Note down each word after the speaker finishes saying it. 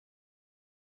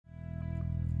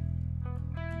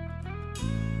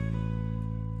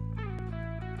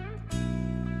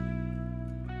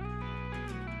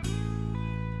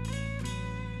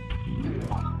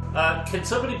Can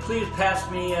somebody please pass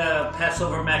me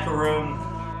Passover macaroon?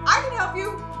 I can help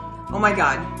you. Oh my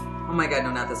god. Oh my god,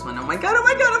 no, not this one. Oh my god, oh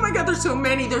my god, oh my god, there's so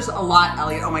many. There's a lot,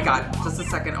 Elliot. Oh my god, just a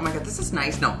second. Oh my god, this is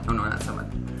nice. No, not someone.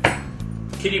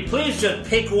 Can you please just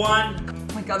pick one?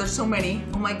 Oh my god, there's so many.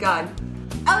 Oh my god.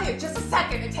 Elliot, just a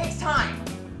second. It takes time.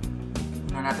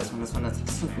 No, not this one. This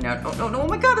one. No. Oh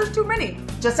my god, there's too many.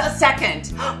 Just a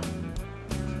second.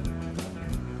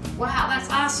 Wow, that's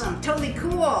awesome. Totally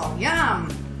cool. Yum.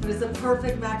 It is the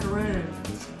perfect macaroon.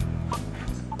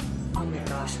 Oh my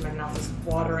gosh, my mouth is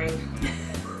watering.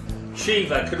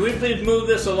 Shiva, could we please move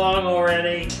this along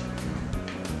already?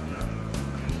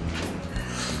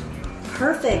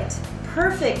 Perfect.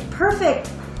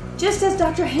 Just as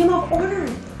Dr. Haimoff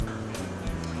ordered.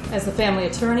 As the family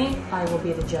attorney, I will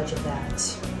be the judge of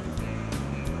that.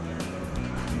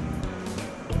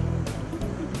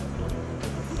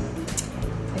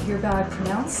 I hereby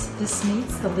pronounce this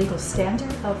meets the legal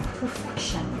standard of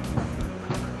perfection.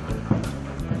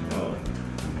 Oh.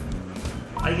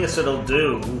 I guess it'll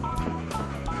do.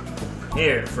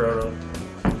 Here, Frodo.